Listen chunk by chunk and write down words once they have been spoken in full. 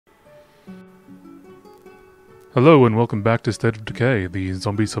Hello and welcome back to State of Decay, the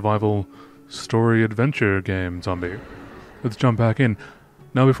zombie survival story adventure game, zombie. Let's jump back in.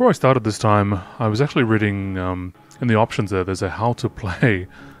 Now before I started this time, I was actually reading, in the options there's a how to play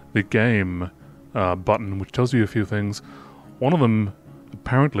the game button, which tells you a few things. One of them,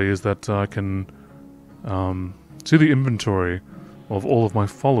 apparently, is that I can see the inventory of all of my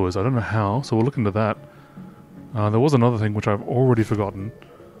followers. I don't know how, so we'll look into that. There was another thing which I've already forgotten.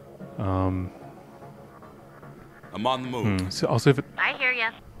 I'm on the move. So I'll see if it... I hear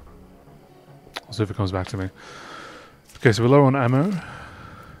ya. I'll see if it comes back to me. Okay, so we're low on ammo.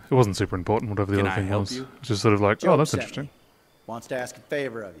 It wasn't super important, whatever the Can other I thing help was. you? It's just sort of like, Joe oh, that's sent interesting. me. Wants to ask a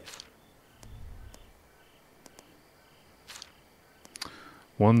favor of you.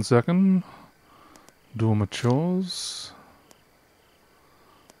 1 second. Doing my chores.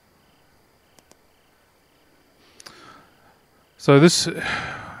 So this...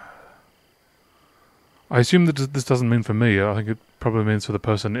 I assume that this doesn't mean for me. I think it probably means for the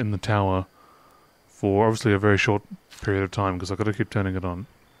person in the tower for obviously a very short period of time, because I've got to keep turning it on.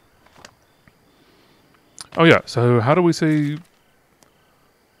 Oh yeah, so how do we see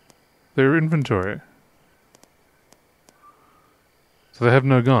their inventory? So they have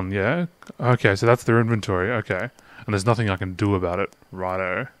no gun, yeah? Okay, so that's their inventory, okay. And there's nothing I can do about it.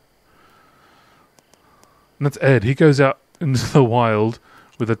 Righto. And that's Ed. He goes out into the wild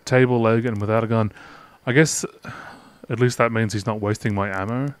with a table leg and without a gun. I guess at least that means he's not wasting my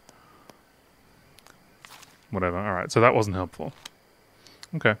ammo. Whatever, alright, so that wasn't helpful.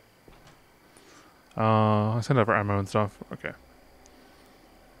 Okay. I sent over ammo and stuff. Okay.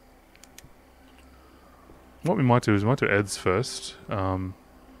 What we might do is we might do Ed's first,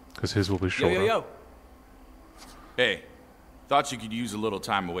 because his will be shorter. Yo. Hey, thought you could use a little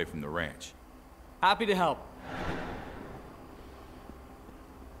time away from the ranch. Happy to help.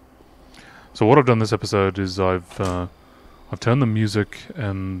 So what I've done this episode is I've turned the music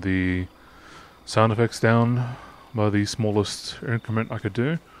and the sound effects down by the smallest increment I could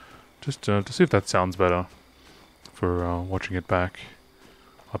do, just to see if that sounds better for watching it back.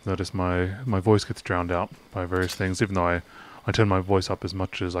 I've noticed my voice gets drowned out by various things, even though I turn my voice up as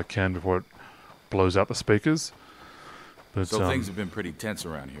much as I can before it blows out the speakers. But, So things have been pretty tense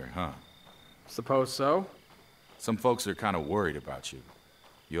around here, huh? Suppose so. Some folks are kind of worried about you.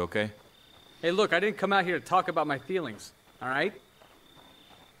 You okay? Hey, look, I didn't come out here to talk about my feelings, all right?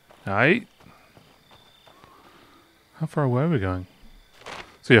 Aight. How far away are we going?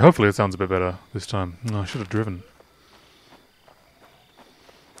 So yeah, hopefully it sounds a bit better this time. No, I should have driven.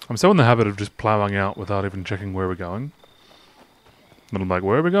 I'm so in the habit of just ploughing out without even checking where we're going. And I'm like,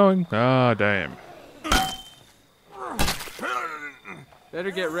 where are we going? Ah, damn. Better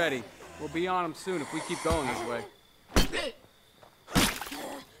get ready. We'll be on them soon if we keep going this way.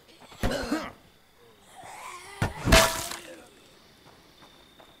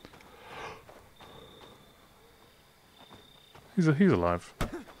 He's alive.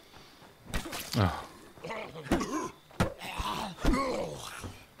 Oh.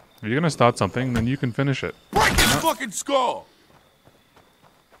 If you're gonna start something, then you can finish it. Break his fucking skull!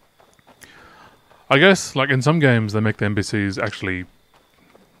 I guess, like in some games, they make the NPCs actually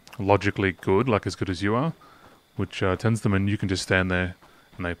logically good, like as good as you are, which tends to mean you can just stand there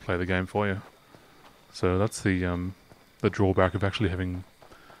and they play the game for you. So that's the drawback of actually having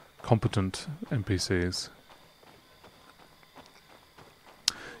competent NPCs.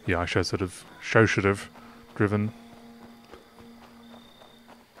 Yeah, I should have driven.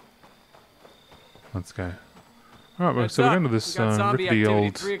 Let's go. Alright, well, so we're going to this rickety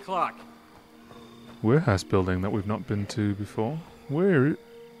old 3 o'clock. warehouse building that we've not been to before. Where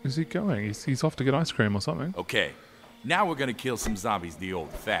is he going? He's off to get ice cream or something. Okay, now we're gonna kill some zombies the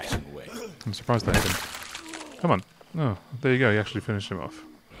old-fashioned way. I'm surprised they hit him. Come on. Oh, there you go. You actually finished him off.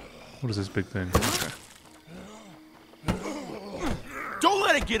 What is this big thing? Okay. Don't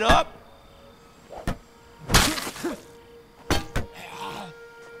let it get up!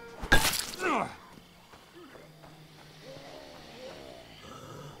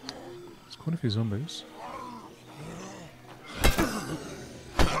 There's quite a few zombies.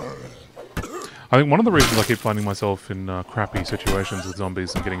 I think one of the reasons I keep finding myself in crappy situations with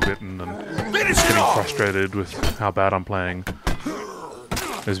zombies and getting bitten and getting frustrated with how bad I'm playing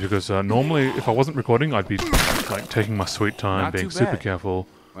is because normally if I wasn't recording I'd be like taking my sweet time, Not being too super bad. careful.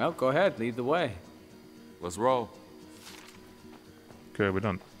 Well, go ahead, lead the way. Let's roll. Okay, we're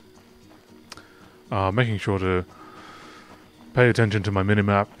done. Making sure to pay attention to my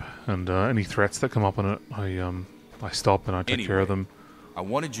minimap and any threats that come up on it, I stop and I take care of them. I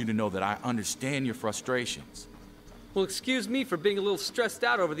wanted you to know that I understand your frustrations. Well, excuse me for being a little stressed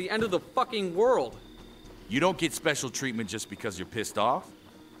out over the end of the fucking world. You don't get special treatment just because you're pissed off.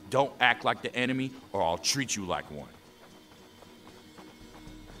 Don't act like the enemy, or I'll treat you like one.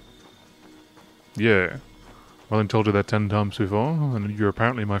 Yeah. Well, I told you that 10 times before, and you're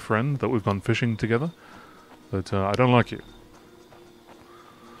apparently my friend, that we've gone fishing together. But I don't like you.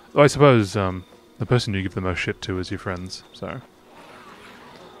 Though I suppose the person you give the most shit to is your friends, so...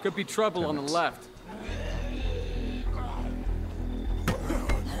 Could be trouble on the left.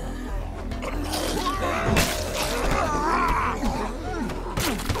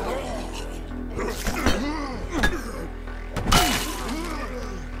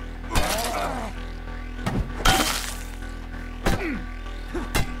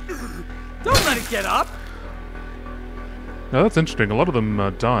 Don't let it get up! Now that's interesting. A lot of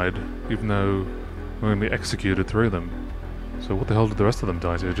them died, even though we only executed 3 of them. So what the hell did the rest of them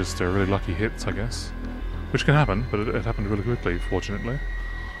die to? Just really lucky hits, I guess. Which can happen, but it happened really quickly, fortunately.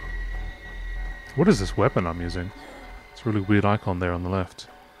 What is this weapon I'm using? It's a really weird icon there on the left.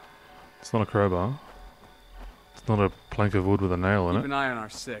 It's not a crowbar. It's not a plank of wood with a nail in it. Keep an eye on our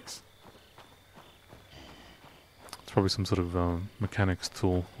 6. It's probably some sort of mechanics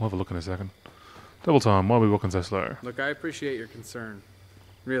tool. We'll have a look in a second. Double time, why are we walking so slow? Look, I appreciate your concern.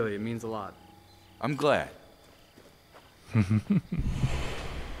 Really, it means a lot. I'm glad.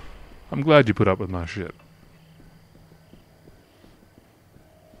 I'm glad you put up with my shit.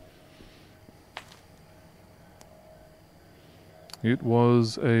 It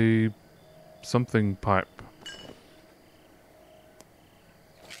was a something pipe.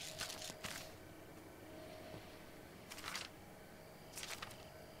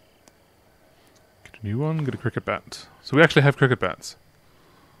 Get a new one, get a cricket bat. So we actually have cricket bats.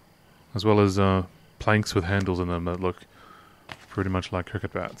 As well as planks with handles in them that look pretty much like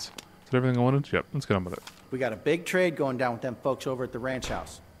cricket bats. Is that everything I wanted? Yep, let's get on with it. We got a big trade going down with them folks over at the ranch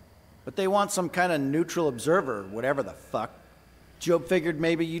house. But they want some kind of neutral observer, whatever the fuck. Job figured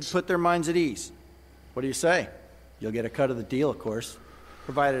maybe you'd put their minds at ease. What do you say? You'll get a cut of the deal, of course.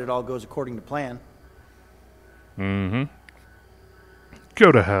 Provided it all goes according to plan. Mm-hmm.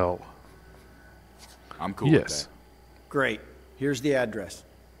 Go to hell. I'm cool with that. Great. Here's the address.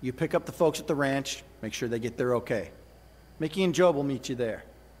 You pick up the folks at the ranch, make sure they get there okay. Mickey and Job will meet you there.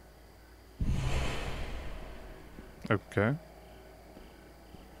 Okay.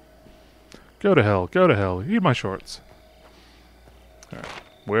 Go to hell, go to hell. Eat my shorts. Alright.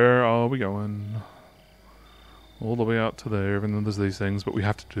 Where are we going? All the way out to there, even though there's these things, but we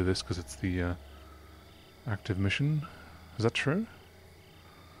have to do this because it's the active mission. Is that true?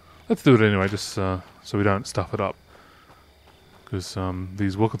 Let's do it anyway, just so we don't stuff it up. Because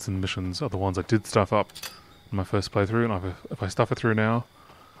these Wilkinson missions are the ones I did stuff up in my first playthrough, and if I stuff it through now,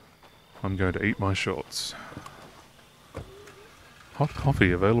 I'm going to eat my shorts. Hot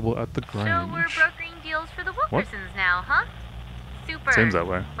coffee available at the Grange. So we're brokering deals for the Wilkersons now, huh? Super. Seems that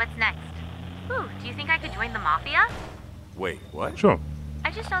way. What's next? Ooh, do you think I could join the Mafia? Wait, what? Sure. I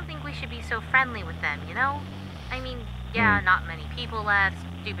just don't think we should be so friendly with them, you know? I mean, yeah, not many people left,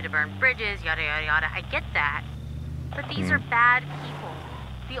 stupid to burn bridges, yada yada yada, I get that. But these are bad people.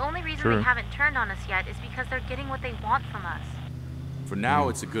 The only reason they haven't turned on us yet is because they're getting what they want from us. For now,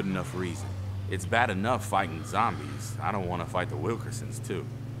 it's a good enough reason. It's bad enough fighting zombies. I don't want to fight the Wilkersons, too.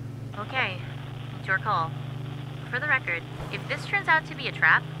 Okay, it's your call. For the record, if this turns out to be a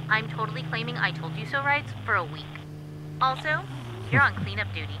trap, I'm totally claiming I told you so rights for a week. Also, you're on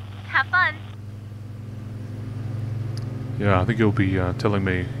cleanup duty. Have fun! Yeah, I think you'll be telling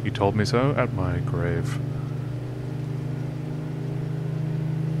me you told me so at my grave.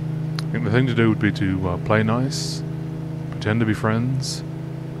 I think the thing to do would be to play nice, pretend to be friends,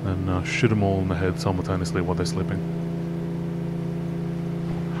 and shoot them all in the head simultaneously while they're sleeping.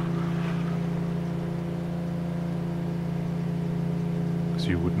 Because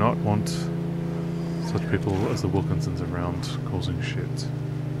you would not want such people as the Wilkinsons around causing shit.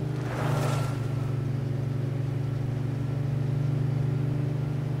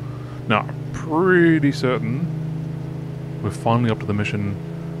 Now, I'm pretty certain we're finally up to the mission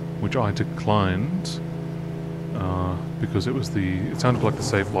which I declined because it sounded like the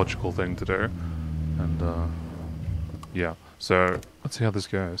safe, logical thing to do, and yeah. So let's see how this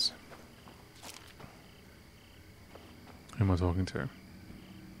goes. Who am I talking to?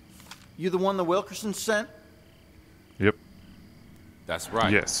 You the one the Wilkersons sent? Yep. That's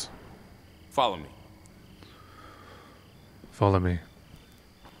right. Yes. Follow me. Follow me.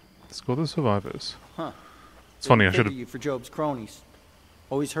 Let's go to the survivors. Huh. It's funny, I Didn't should figure have... you for Job's cronies.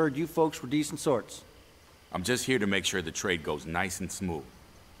 Always heard you folks were decent sorts. I'm just here to make sure the trade goes nice and smooth.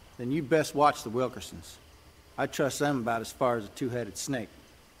 Then you best watch the Wilkersons. I trust them about as far as a two-headed snake.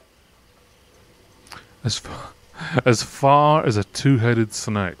 As far as a two-headed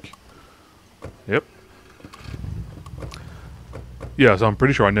snake. Yep. Yeah, so I'm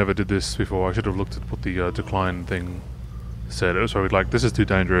pretty sure I never did this before. I should have looked at what the decline thing said. It was probably like, this is too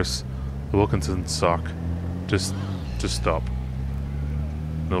dangerous. The Wilkinsons suck. Just stop.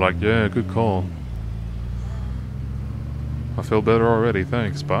 And they're like, yeah, good call. I feel better already,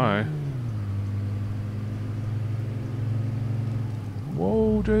 thanks, bye.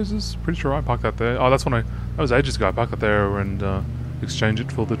 Whoa, Jesus. Pretty sure I parked that there. Oh, that's when that was ages ago. I parked that there and exchanged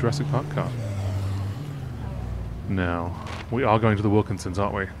it for the Jurassic Park car. Now, we are going to the Wilkinsons,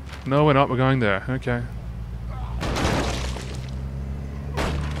 aren't we? No, we're not. We're going there. Okay.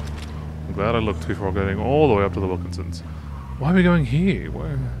 I'm glad I looked before getting all the way up to the Wilkinsons. Why are we going here?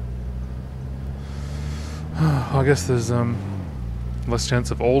 Where? I guess there's less chance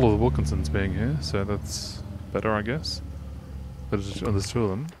of all of the Wilkinsons being here, so that's better, I guess. But there's two of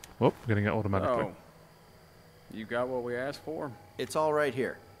them. Whoop, we're getting it automatically. Oh. You got what we asked for? It's all right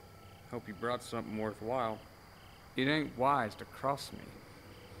here. Hope you brought something worthwhile. It ain't wise to cross me.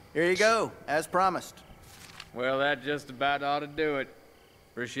 Here you go, as promised. Well, that just about ought to do it.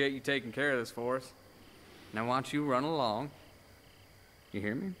 Appreciate you taking care of this for us. Now why don't you run along? You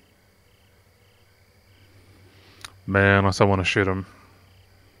hear me? Man, I so want to shoot him.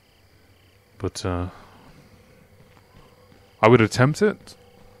 But, I would attempt it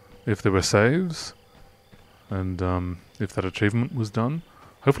if there were saves. And, if that achievement was done.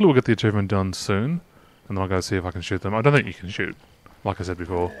 Hopefully we'll get the achievement done soon. And then I'll go see if I can shoot them. I don't think you can shoot. Like I said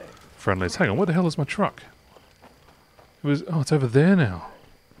before. Friendlies. Hang on, where the hell is my truck? Oh, it's over there now.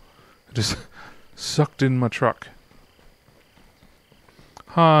 It just sucked in my truck.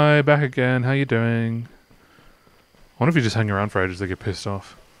 Hi, back again. How you doing? I wonder if you just hang around for ages, they get pissed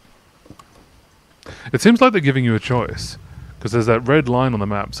off. It seems like they're giving you a choice. Because there's that red line on the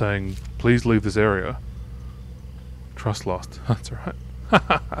map saying, please leave this area. Trust lost. That's alright.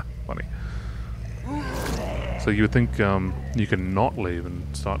 Funny. So you would think you can not leave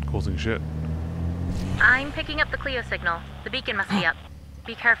and start causing shit. I'm picking up the Cleo signal. The beacon must be up.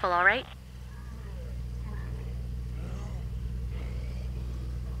 Be careful, alright?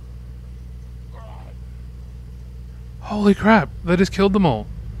 Holy crap, they just killed them all.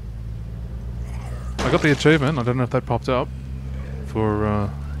 I got the achievement, I don't know if that popped up for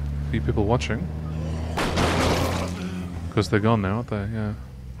you people watching. Because they're gone now, aren't they? Yeah.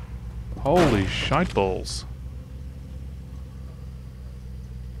 Holy shite balls.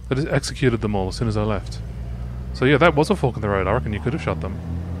 I just executed them all as soon as I left. So yeah, that was a fork in the road. I reckon you could have shot them.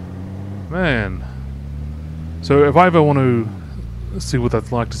 Man. So if I ever want to see what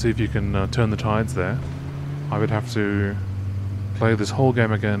that's like to see if you can turn the tides there, I would have to play this whole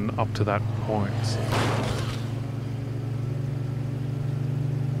game again up to that point.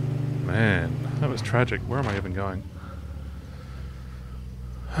 Man, that was tragic. Where am I even going?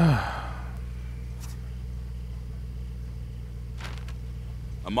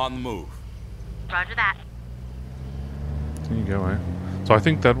 I'm on the move. Roger that. There you go, eh? So I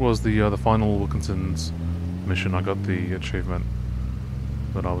think that was the final Wilkinson's mission. I got the achievement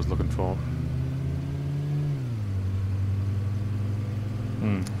that I was looking for.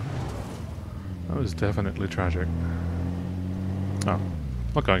 That was definitely tragic. Oh,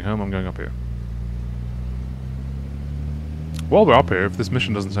 not going home, I'm going up here. While we're up here, if this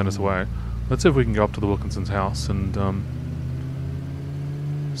mission doesn't send us away, let's see if we can go up to the Wilkinson's house and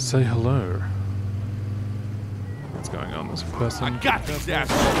say hello. What's going on? This person. I got these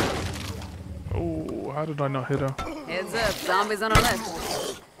assholes. Oh, how did I not hit her? Heads up, zombies on our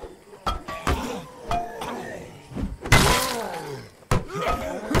left.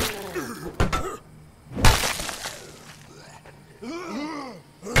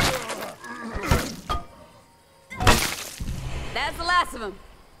 That's the last of them.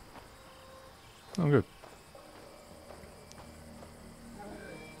 Oh, good.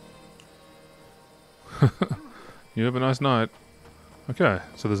 You have a nice night. Okay,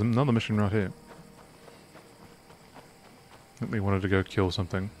 so there's another mission right here. I think they wanted to go kill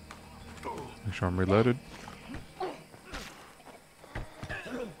something. Make sure I'm reloaded.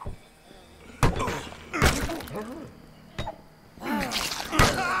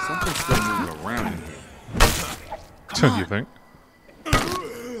 Something's still moving around in here. Don't you think?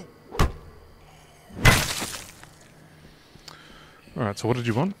 Alright, so what did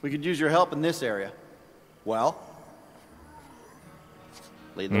you want? We could use your help in this area. Well,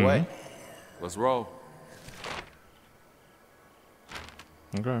 lead the way. Let's roll.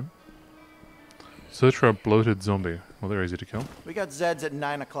 Okay. Search for a bloated zombie. Well, they're easy to kill. We got Zeds at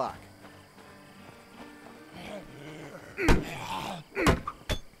 9 o'clock.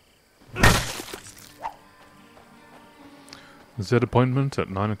 Z appointment at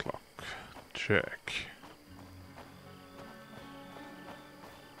 9 o'clock. Check.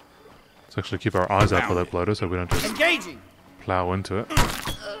 Let's actually keep our eyes out for that bloater so we don't just Engaging! plow into it.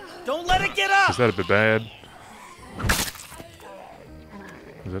 Don't let it get up! Is that a bit bad?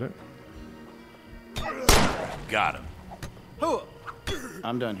 Is that it? Got him.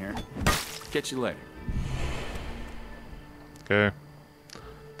 I'm done here. Catch you later. Okay.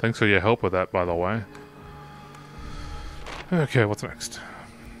 Thanks for your help with that, by the way. Okay, what's next?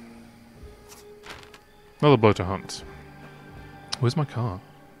 Another bloater hunt. Where's my car?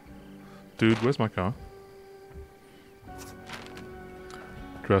 Dude, where's my car?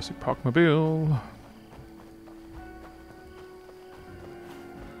 Jurassic Park mobile.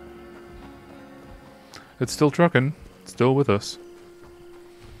 It's still trucking. Still with us.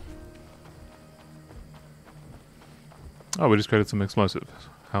 Oh, we just created some explosives.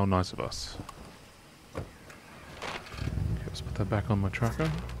 How nice of us. Okay, let's put that back on my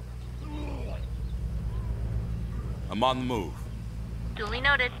tracker. I'm on the move. Duly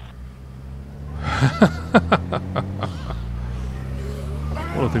noted.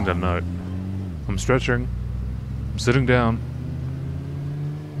 What a thing to note. I'm stretching. I'm sitting down.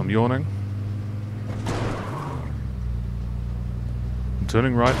 I'm yawning. I'm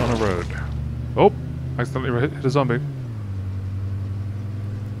turning right on a road. Oh! Accidentally hit a zombie.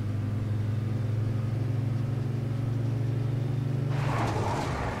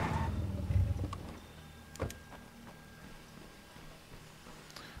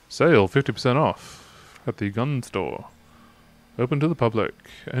 Sale 50% off at the gun store. Open to the public.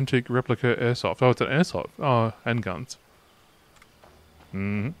 Antique replica airsoft. Oh, it's an airsoft. Oh, and guns.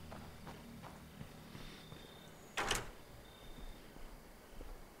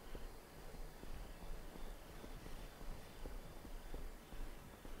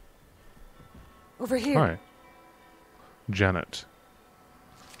 Over here. Hi. Janet.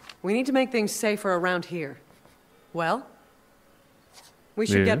 We need to make things safer around here. Well? We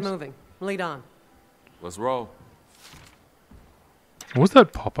should get Yes. moving. Lead on. Let's roll. What was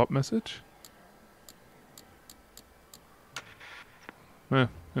that pop-up message? Eh,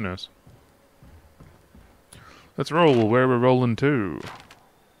 who knows. Let's roll where we're rolling to.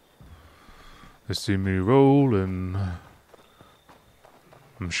 They see me rolling.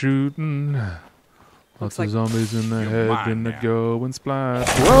 I'm shooting. Lots like of zombies in the you're head mine and the now. go and splash.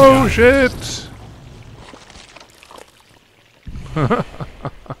 Whoa, shit!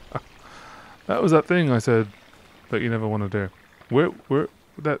 That was that thing I said that you never want to do.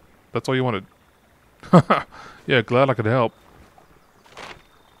 That's all you wanted. Yeah, glad I could help.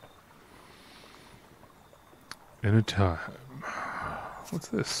 Anytime. What's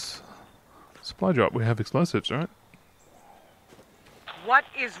this? Supply drop. We have explosives, right? What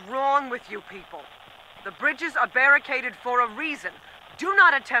is wrong with you people? The bridges are barricaded for a reason. Do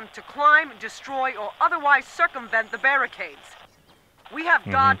not attempt to climb, destroy, or otherwise circumvent the barricades. We have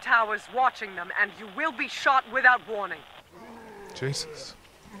guard towers watching them, and you will be shot without warning. Jesus.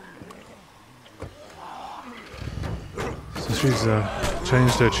 So she's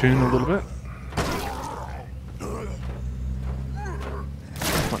changed her tune a little bit.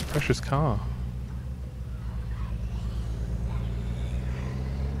 My precious car.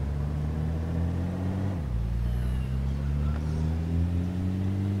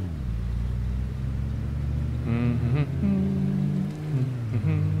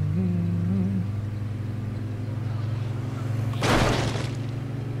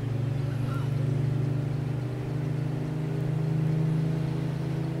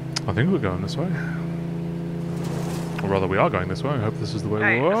 I think we're going this way. Or rather, we are going this way. I hope this is the way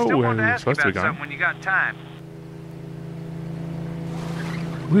Hey, I still wanted to we're ask you supposed to be about going. something when you got time.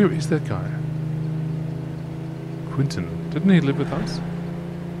 Where is that guy? Quentin. Didn't he live with us?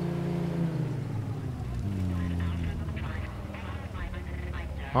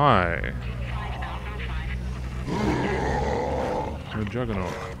 Hi. The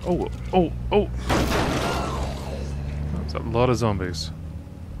Juggernaut. Oh! That's a lot of zombies.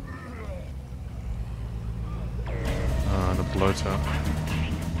 And a bloater.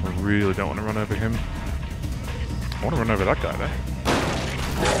 I really don't want to run over him. I want to run over that guy though.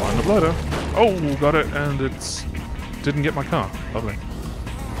 Find the bloater. Oh, got it, and it's didn't get my car. Lovely.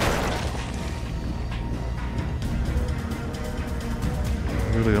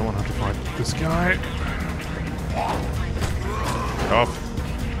 I really don't want to have to fight this guy. Off.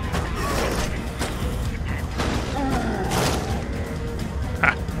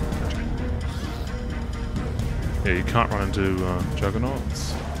 Ha! Yeah, you can't run into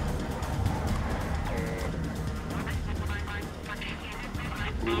juggernauts.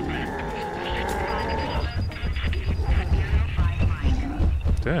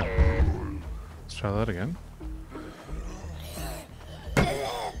 Damn. Let's try that again.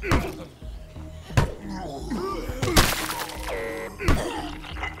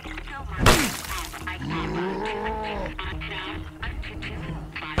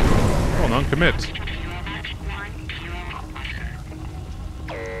 Hold on, commit.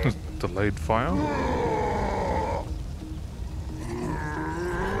 Delayed fire.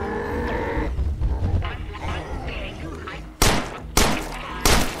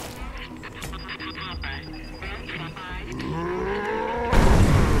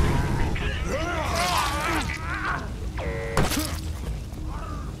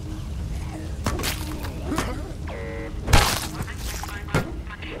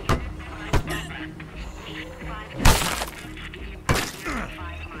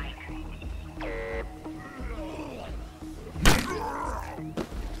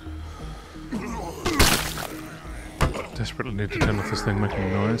 Desperately need to turn off this thing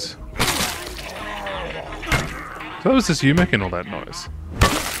making noise. So that was just you making all that noise.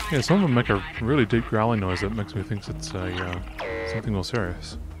 Yeah, some of them make a really deep growling noise that makes me think it's a, something more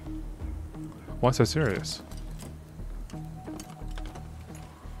serious. Why so serious?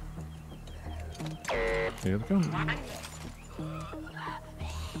 Here they come.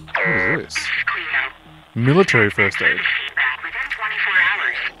 What is this? Military first aid.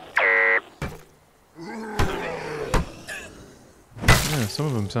 Yeah, some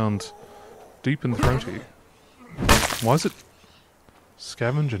of them sound deep and throaty. Why is it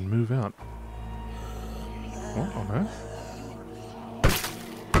scavenge and move out? What on earth?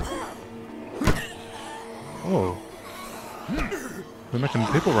 Oh. They're making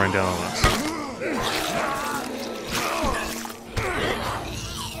people rain down on us.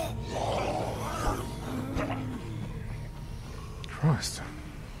 Christ.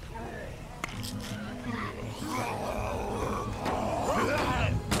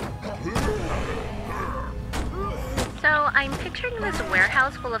 So I'm picturing this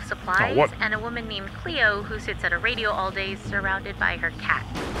warehouse full of supplies and a woman named Cleo who sits at a radio all day surrounded by her cat.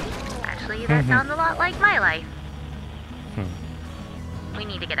 Actually, that sounds a lot like my life. We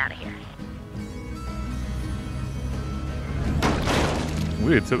need to get out of here.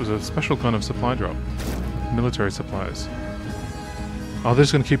 Weird, so it was a special kind of supply drop. Military supplies. Oh, they're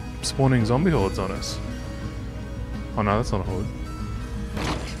just going to keep spawning zombie hordes on us. Oh no, that's not a horde.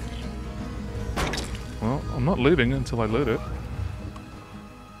 Well, I'm not leaving until I loot it.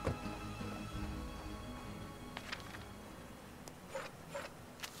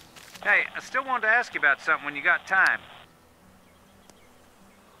 Hey, I still wanted to ask you about something when you got time.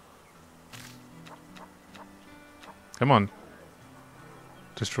 Come on.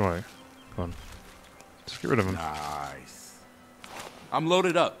 Destroy. Come on. Just get rid of him. Nice. I'm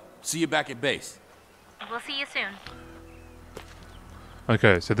loaded up. See you back at base. We'll see you soon.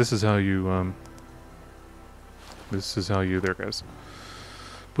 Okay, so this is how you, there it goes.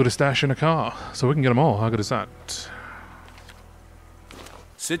 Put a stash in a car, so we can get them all. How good is that?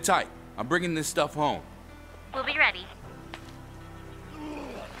 Sit tight. I'm bringing this stuff home. We'll be ready.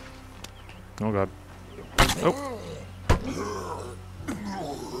 Oh god. Oh.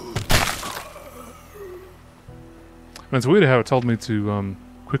 And it's weird how it told me to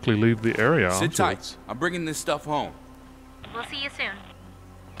quickly leave the area. Sit tight. I'm bringing this stuff home. We'll see you soon.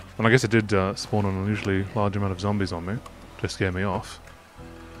 And I guess it did spawn an unusually large amount of zombies on me to scare me off.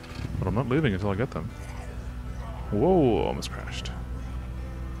 But I'm not leaving until I get them. Whoa, almost crashed.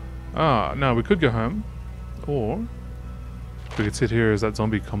 Ah, now we could go home. Or we could sit here as that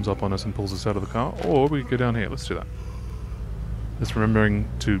zombie comes up on us and pulls us out of the car. Or we could go down here. Let's do that. Just remembering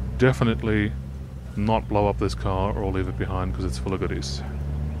to definitely not blow up this car or leave it behind because it's full of goodies.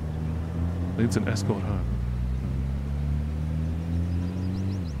 Needs an escort home.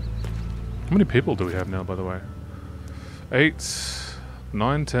 How many people do we have now, by the way? 8,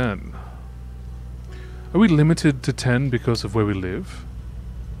 9, 10. Are we limited to 10 because of where we live?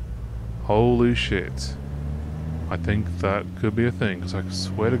 Holy shit. I think that could be a thing, because I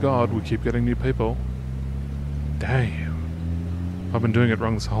swear to God we keep getting new people. Damn. I've been doing it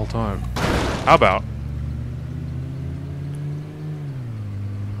wrong this whole time. How about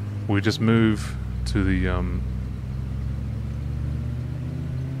we just move to the,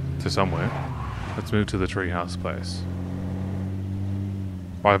 to somewhere. Let's move to the treehouse place.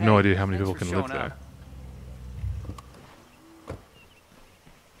 I have no idea how many people can live there.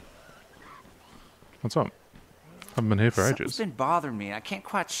 What's up? Haven't been here for ages. Something's been bothering me. I can't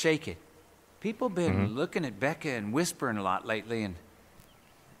quite shake it. People been looking at Becca and whispering a lot lately, and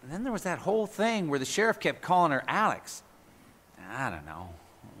then there was that whole thing where the sheriff kept calling her Alex. I don't know.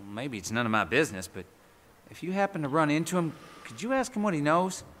 Maybe it's none of my business, but if you happen to run into him, could you ask him what he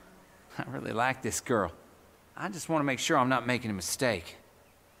knows? I really like this girl. I just want to make sure I'm not making a mistake.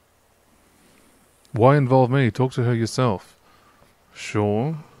 Why involve me? Talk to her yourself.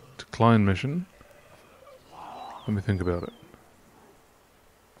 Sure. Decline mission. Let me think about it.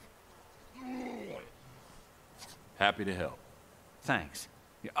 Happy to help. Thanks.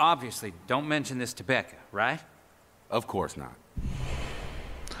 You obviously don't mention this to Becca, right? Of course not.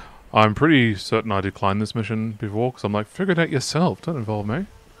 I'm pretty certain I declined this mission before, because I'm like, figure it out yourself, don't involve me.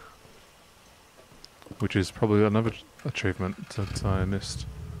 Which is probably another achievement that I missed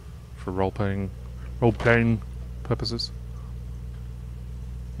for role-playing purposes.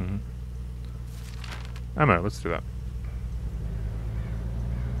 Ammo, let's do that.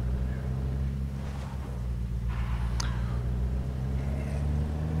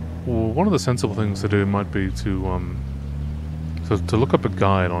 Well, one of the sensible things to do might be to look up a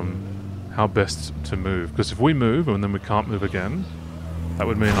guide on how best to move. Because if we move and then we can't move again, that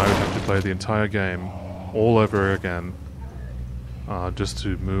would mean I would have to play the entire game all over again just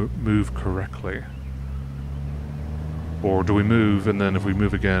to move correctly. Or do we move and then if we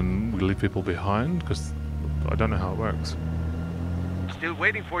move again, we leave people behind? Because I don't know how it works. Still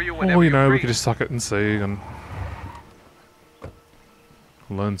waiting for you whenever Or, you know, you're we free. could just suck it and see and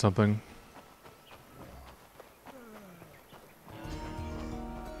learn something.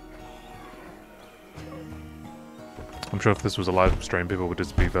 I'm sure if this was a live stream, people would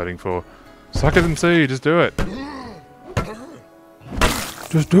just be voting for suck it and see, just do it.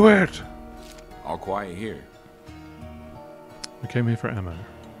 Just do it! All quiet here. We came here for ammo.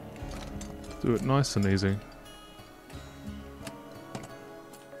 Do it nice and easy.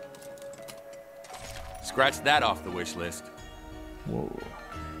 Scratch that off the wish list. Whoa.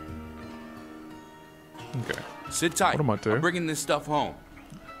 Okay. Sit tight. What I might do. I'm bringing this stuff home.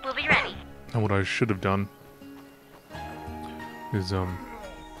 We'll be ready. And what I should have done is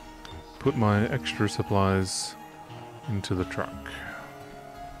put my extra supplies into the truck.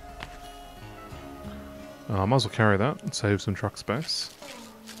 I might as well carry that and save some truck space.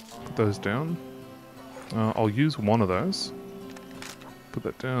 Put those down. I'll use one of those. Put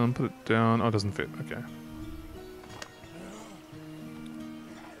that down, put it down. Oh, it doesn't fit. Okay.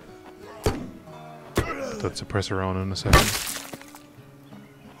 Put that suppressor on in a second.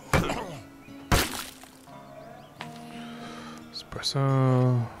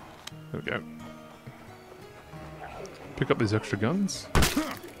 Suppressor. There we go. Pick up these extra guns.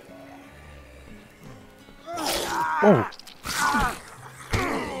 Oh!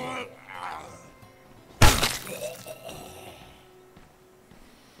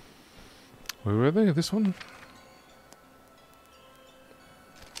 Where were they? This one?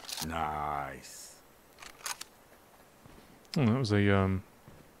 Nice. Oh, that was a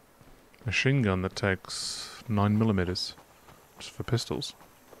machine gun that takes 9mm. Just for pistols.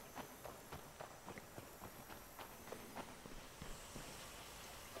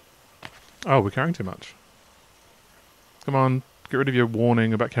 Oh, we're carrying too much. Come on, get rid of your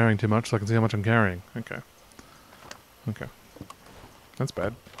warning about carrying too much so I can see how much I'm carrying. Okay. Okay. That's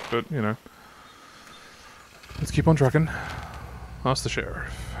bad, but, you know. Let's keep on trucking. Ask the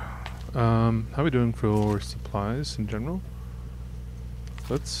sheriff. How are we doing for supplies in general?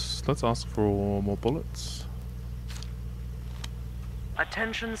 Let's ask for more bullets.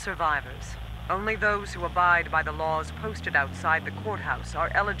 Attention survivors. Only those who abide by the laws posted outside the courthouse are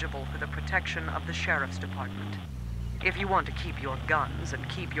eligible for the protection of the sheriff's department. If you want to keep your guns and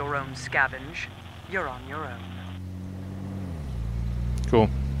keep your own scavenge, you're on your own. Cool.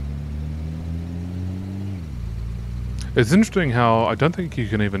 It's interesting how I don't think you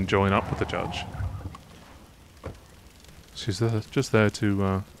can even join up with the judge. She's just there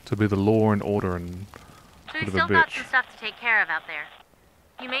to be the law and order and So bit we've of a still got bitch. some stuff to take care of out there.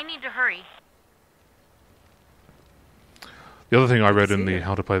 You may need to hurry. The other thing I read in the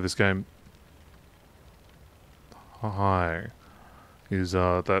how to play this game is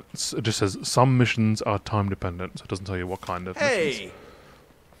that it just says some missions are time dependent, so it doesn't tell you what kind of missions. Hey!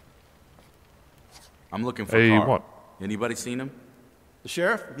 I'm looking for Hey, Carl. what? Anybody seen him? The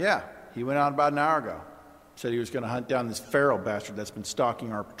sheriff? Yeah, he went out about an hour ago. Said he was going to hunt down this feral bastard that's been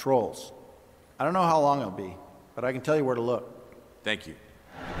stalking our patrols. I don't know how long it'll be, but I can tell you where to look. Thank you.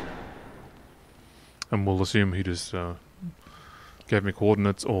 And we'll assume he just gave me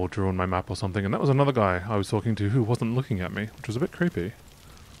coordinates or drew on my map or something. And that was another guy I was talking to who wasn't looking at me, which was a bit creepy.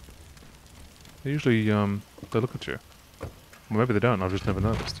 They usually they look at you. Well, maybe they don't. I've just never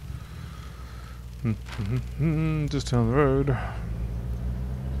noticed. Just down the road.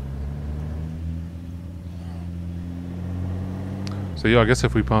 So yeah, I guess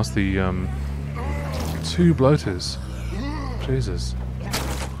if we pass the 2 bloaters. Jesus.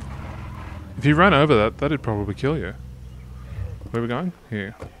 If you ran over that, that'd probably kill you. Where are we going?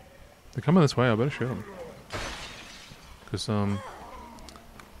 Here. They're coming this way, I better shoot them. Because,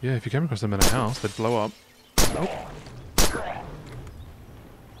 yeah, if you came across them in a house, they'd blow up. Oh.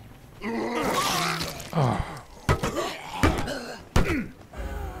 Oh.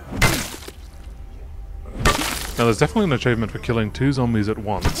 Now, there's definitely an achievement for killing 2 zombies at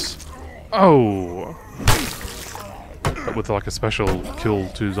once. Oh! But with like a special kill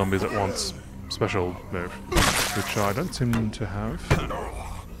 2 zombies at once special move, which I don't seem to have.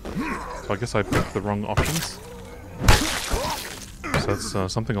 So I guess I picked the wrong options. So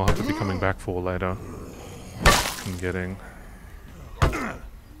that's something I'll have to be coming back for later. And getting.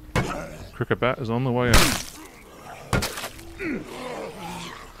 Cricket bat is on the way out.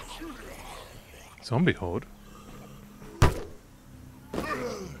 Zombie horde?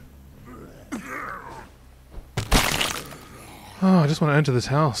 Oh, I just want to enter this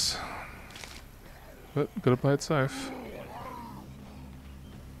house. But, gotta play it safe.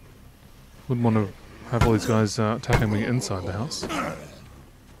 Wouldn't want to have all these guys attacking me inside the house.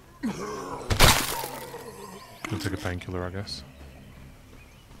 I'll take a painkiller, I guess.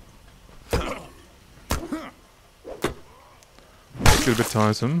 It's a bit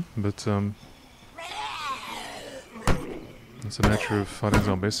tiresome, but that's the nature of fighting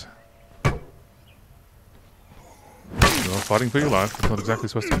zombies. You're fighting for your life. It's not exactly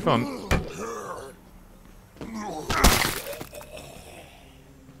supposed to be fun.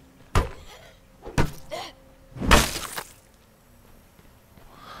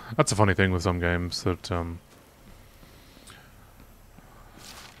 That's a funny thing with some games that they're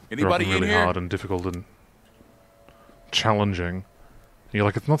often really hard and difficult and challenging. And you're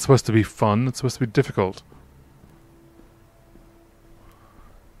like, it's not supposed to be fun, it's supposed to be difficult.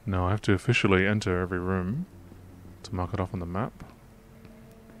 No, I have to officially enter every room to mark it off on the map.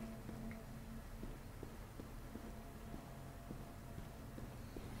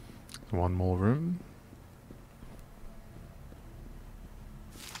 One more room.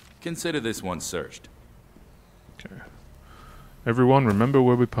 Consider this one searched. Okay. Everyone, remember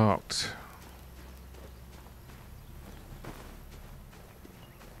where we parked.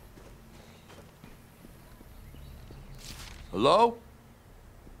 Hello?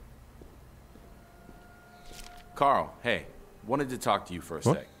 Carl, hey. Wanted to talk to you for a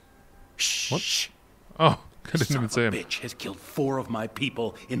sec. Shh. What? Oh, I didn't even see him. Bitch has killed 4 of my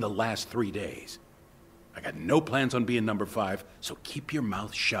people in the last 3 days. I got no plans on being number 5, so keep your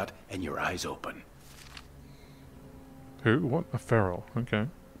mouth shut and your eyes open. Who? What? A feral. Okay.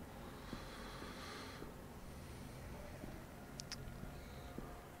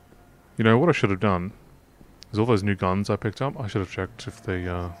 You know what I should have done is all those new guns I picked up. I should have checked if they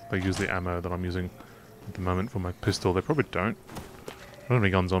use the ammo that I'm using at the moment for my pistol. They probably don't. I don't have any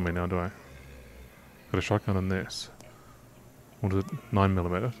guns on me now, do I? Got a shotgun and this. What is it?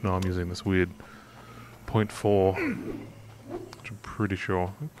 9mm? No, I'm using this weird .4, which I'm pretty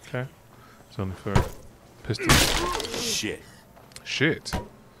sure. Okay. It's only for pistols. Shit. Shit.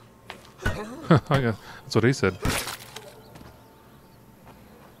 Yeah, that's what he said.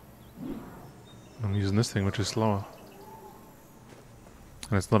 I'm using this thing, which is slower.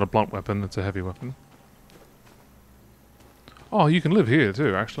 And it's not a blunt weapon, it's a heavy weapon. Oh, you can live here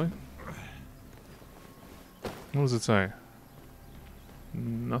too, actually. What does it say?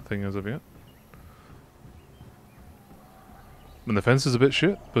 Nothing as of yet. And the fence is a bit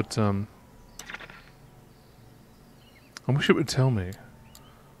shit, but I wish it would tell me.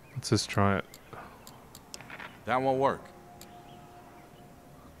 Let's just try it. That won't work.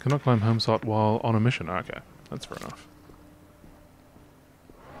 Cannot climb home site while on a mission. Okay, that's fair enough.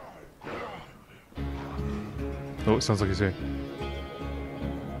 Oh, it sounds like he's here.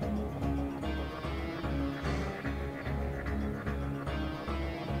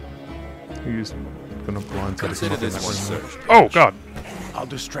 He's gonna blindside. Consider this one searched. Oh God! I'll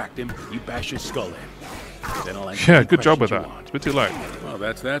distract him. You bash his skull in. Then I'll answer Yeah, any good job with questions that. you want. It's a bit too late. Well,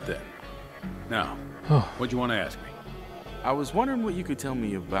 that's that then. Now, what'd you want to ask me? I was wondering what you could tell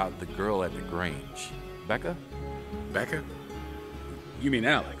me about the girl at the Grange. Becca? Becca? You mean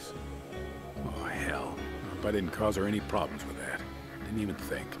Alex? Oh, hell. I hope I didn't cause her any problems with that. Didn't even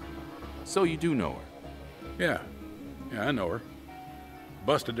think. So you do know her? Yeah. Yeah, I know her.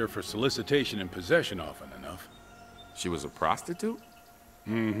 Busted her for solicitation and possession often enough. She was a prostitute?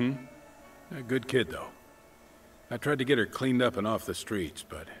 Mm-hmm. A good kid, though. I tried to get her cleaned up and off the streets,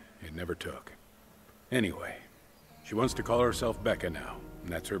 but it never took. Anyway, she wants to call herself Becca now,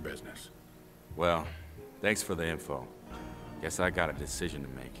 and that's her business. Well, thanks for the info. Guess I got a decision to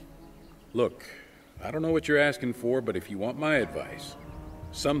make. Look, I don't know what you're asking for, but if you want my advice,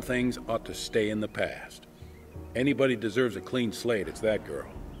 some things ought to stay in the past. Anybody deserves a clean slate, it's that girl.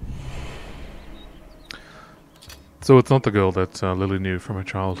 So it's not the girl that Lily knew from her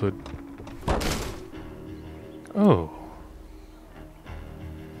childhood. Oh.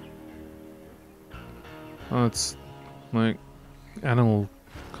 Oh, it's like animal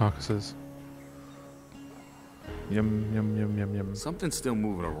carcasses. Yum, yum, yum, yum, yum. Something's still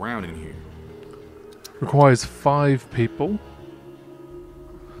moving around in here. Requires 5 people.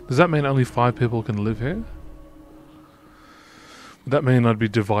 Does that mean only 5 people can live here? Would that mean I'd be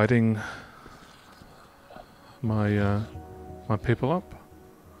dividing my my people up?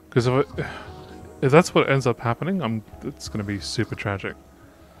 Because if that's what ends up happening, it's going to be super tragic.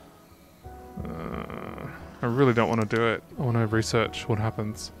 I really don't want to do it. I want to research what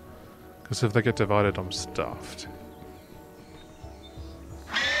happens. Because if they get divided, I'm stuffed.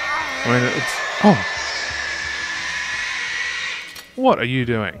 I mean, it's... Oh! What are you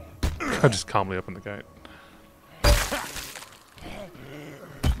doing? I just calmly open the gate.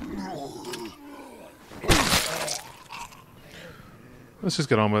 Let's just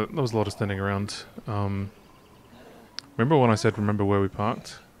get on with it. There was a lot of standing around. Remember when I said remember where we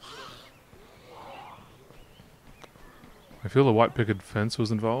parked? I feel the white picket fence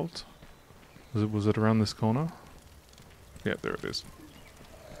was involved. Was it around this corner? Yeah, there it is.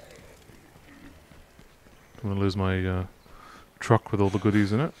 I'm gonna lose my truck with all the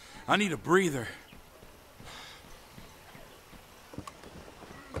goodies in it. I need a breather.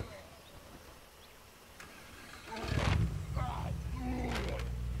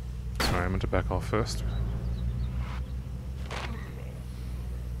 Sorry, I meant to back off first.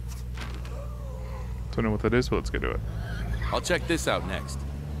 Don't know what that is, but let's get to it. I'll check this out next.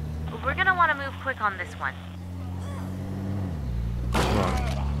 We're gonna want to move quick on this one.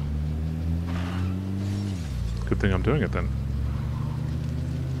 Right. Good thing I'm doing it then.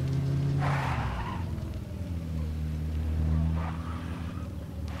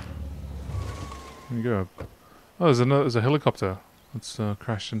 There you go. Oh, there's a helicopter that's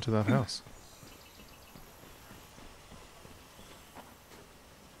crashed into that house.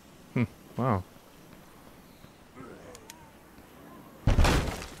 Wow.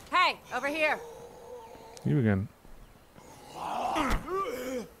 Hey, over here. You again.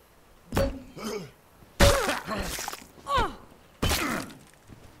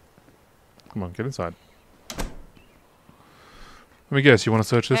 Come on, get inside. Let me guess, you want to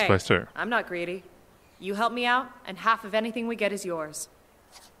search this place too? I'm not greedy. You help me out, and half of anything we get is yours.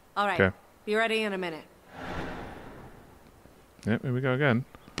 All right. Okay. Be ready in a minute. Yep, here we go again.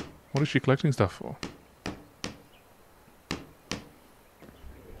 What is she collecting stuff for?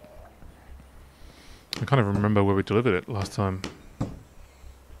 I can't even remember where we delivered it last time.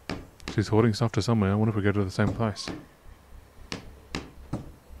 She's hoarding stuff to somewhere. I wonder if we go to the same place.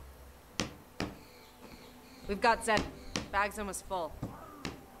 We've got Zed. Bag's almost full.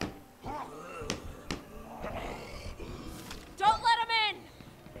 Don't let him in!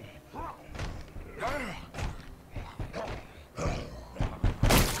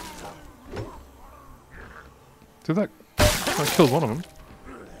 Did that killed one of them.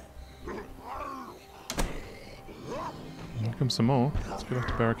 Here comes some more. Let's get back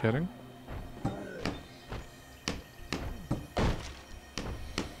to barricading.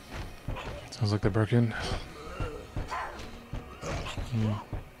 Sounds like they broke in.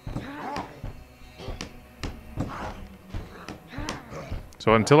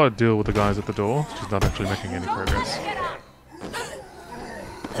 So until I deal with the guys at the door, she's not actually making any progress.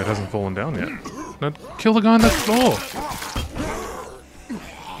 It hasn't fallen down yet. No, kill the guy on that door!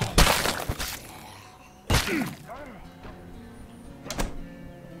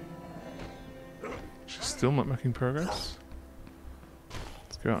 She's still not making progress.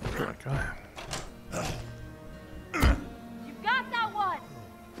 Let's go out and kill that guy. You got that one!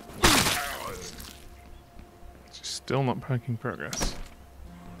 She's still not making progress.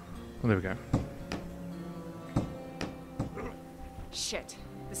 Oh, there we go. Shit.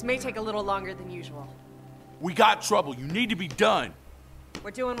 This may take a little longer than usual. We got trouble. You need to be done. We're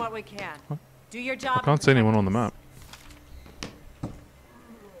doing what we can. What? Do your job. I can't see anyone on the map.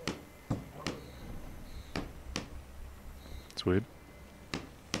 It's weird.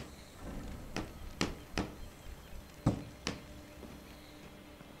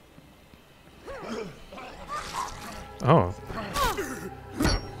 Oh.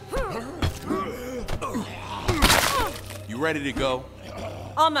 You ready to go?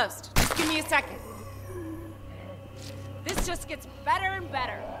 Almost. Just give me a second. This just gets better and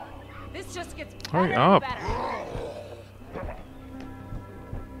better. This just gets better Hurry up. and better.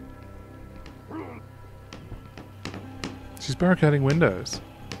 She's barricading windows.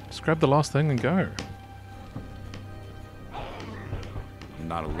 Just grab the last thing and go. I'm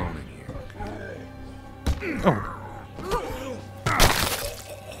not alone in here. Oh.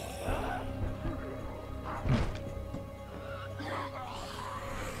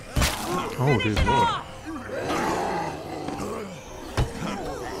 Oh, dear Lord.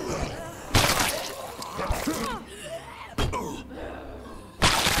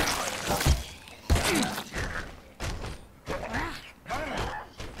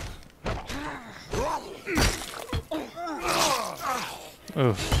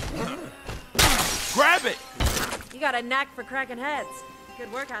 Ugh. Grab it! You got a knack for cracking heads.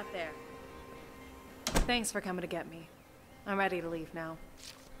 Good work out there. Thanks for coming to get me. I'm ready to leave now.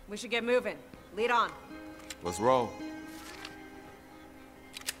 We should get moving. Lead on. Let's roll.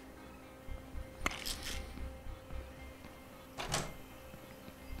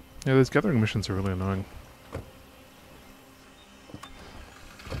 Yeah, these gathering missions are really annoying.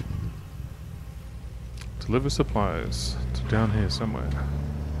 Deliver supplies to down here somewhere.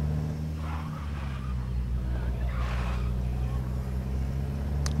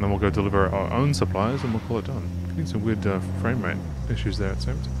 And then we'll go deliver our own supplies and we'll call it done. Getting some weird frame rate issues there, it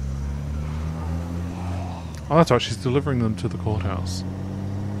seems. Oh, that's right, she's delivering them to the courthouse.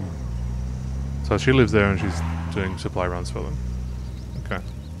 So she lives there and she's doing supply runs for them. Okay.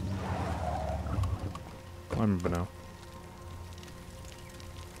 I remember now.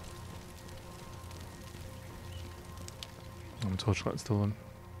 Torchlight's still on.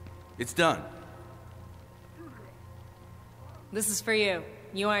 It's done. This is for you.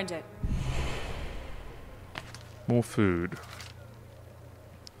 You earned it. More food.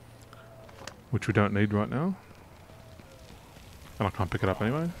 Which we don't need right now. And I can't pick it up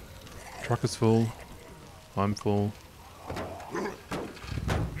anyway. Truck is full. I'm full.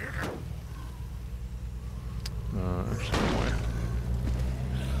 Actually, no way.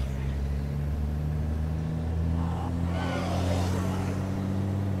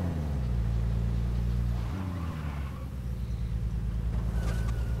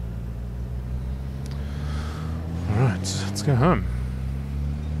 Let's go home.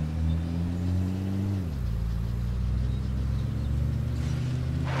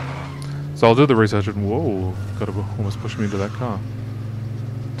 So I'll do the research and whoa, got to almost push me into that car.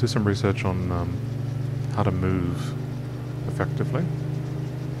 Do some research on how to move effectively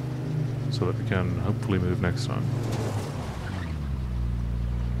so that we can hopefully move next time.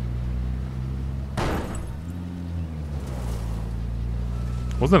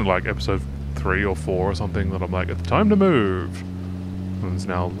 Wasn't it like episode 3 or 4 or something that I'm like, it's time to move? And it's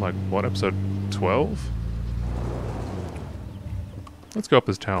now like, what, episode 12? Let's go up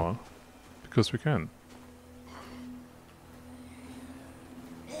this tower, because we can.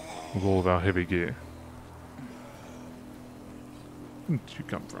 With all of our heavy gear. Where did you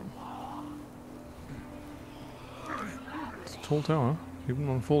come from? It's a tall tower. You wouldn't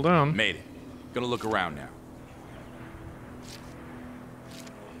want to fall down. Made it. Gonna look around now.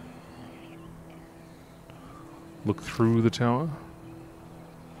 Look through the tower.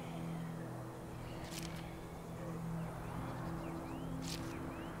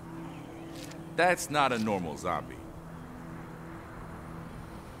 That's not a normal zombie.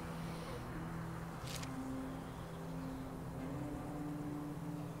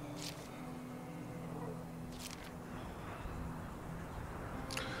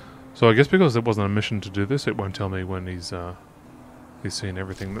 So I guess because it wasn't a mission to do this, it won't tell me when he's seen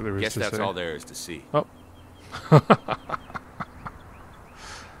everything that there is Guess to that's see. all there is to see. Oh.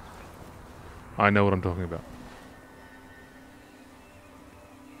 I know what I'm talking about.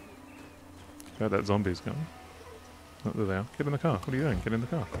 Where that zombie's going. Oh, there they are. Get in the car. What are you doing? Get in the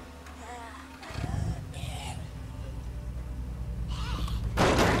car.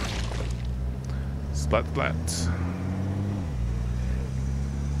 Splat splat.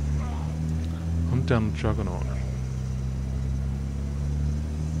 I'm down Juggernaut.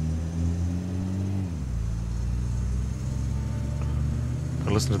 I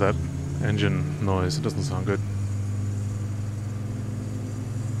listen to that engine noise. It doesn't sound good.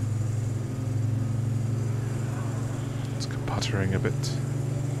 It's puttering a bit.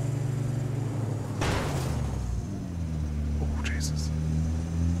 Oh, Jesus.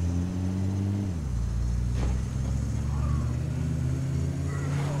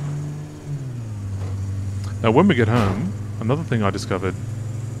 Now, when we get home, another thing I discovered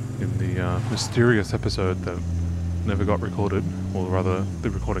in the mysterious episode that never got recorded, or rather,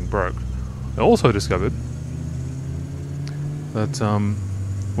 the recording broke. I also discovered that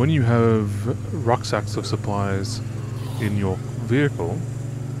when you have rucksacks of supplies in your vehicle,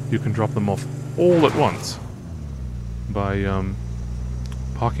 you can drop them off all at once. by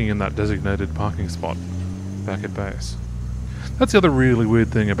parking in that designated parking spot back at base. That's the other really weird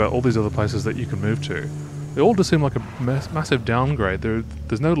thing about all these other places that you can move to. They all just seem like a massive downgrade.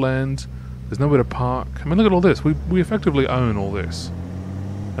 There's no land, there's nowhere to park. I mean, look at all this. We effectively own all this.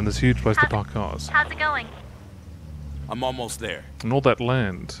 And this huge place to park cars. How's it going? I'm almost there. And all that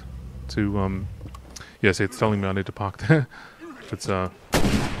land to, yeah, see, it's telling me I need to park there. It's,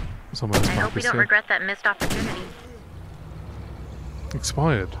 somewhere I hope we don't regret that missed opportunity.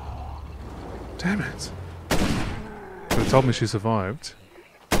 Expired. Damn it. They told me she survived.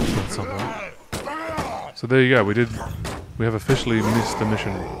 That's something. So there you go, we have officially missed the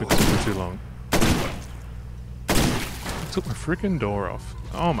mission because it took too long. I took my freaking door off.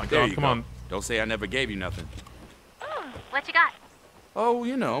 Oh my god, come on. Don't say I never gave you nothing. What you got? Oh,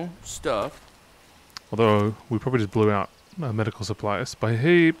 you know, stuff. Although, we probably just blew out medical supplies by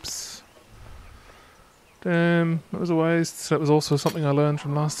heaps. Damn, that was a waste. That was also something I learned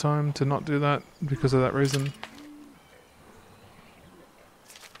from last time, to not do that because of that reason.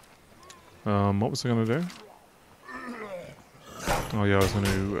 What was I going to do? Oh yeah, I was going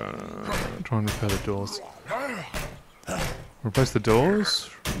to try and repair the doors. Replace the doors?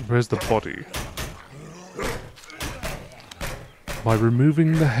 Where's the body? By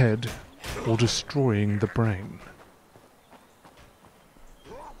removing the head or destroying the brain.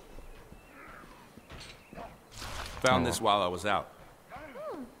 Found this while I was out.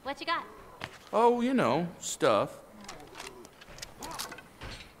 What you got? Oh, you know, stuff.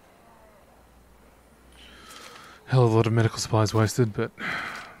 Hell of a lot of medical supplies wasted, but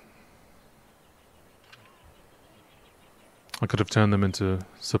I could have turned them into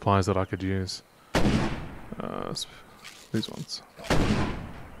supplies that I could use. These ones.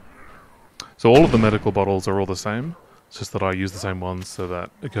 So all of the medical bottles are all the same. It's just that I use the same ones so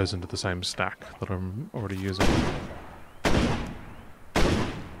that it goes into the same stack that I'm already using.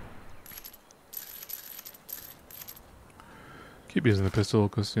 Keep using the pistol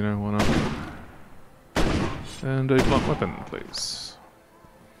because, you know, why not? And a blunt weapon, please.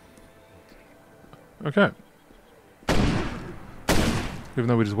 Okay. Even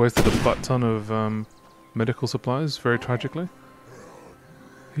though we just wasted a butt ton of medical supplies, very tragically.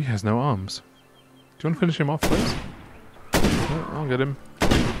 He has no arms. Do you want to finish him off, please? Yeah, I'll get him.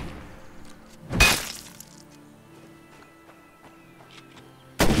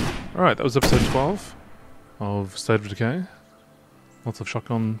 Alright, that was episode 12 of State of Decay. Lots of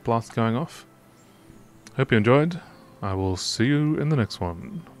shotgun blasts going off. Hope you enjoyed. I will see you in the next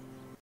one.